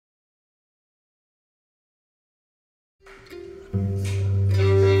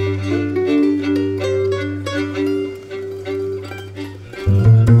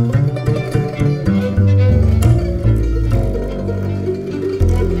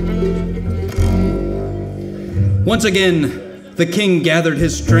Once again, the king gathered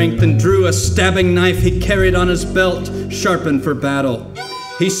his strength and drew a stabbing knife he carried on his belt, sharpened for battle.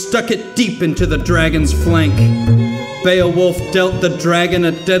 He stuck it deep into the dragon's flank. Beowulf dealt the dragon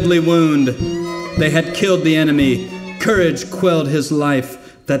a deadly wound. They had killed the enemy. Courage quelled his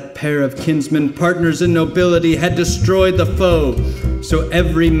life. That pair of kinsmen, partners in nobility, had destroyed the foe. So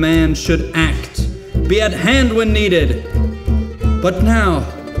every man should act, be at hand when needed. But now,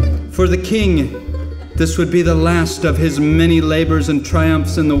 for the king, this would be the last of his many labors and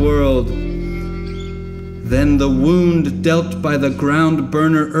triumphs in the world. Then the wound dealt by the ground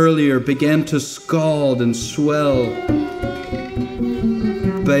burner earlier began to scald and swell.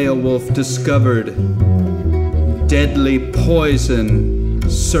 Beowulf discovered deadly poison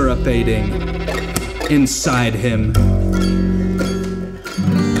syrupating inside him.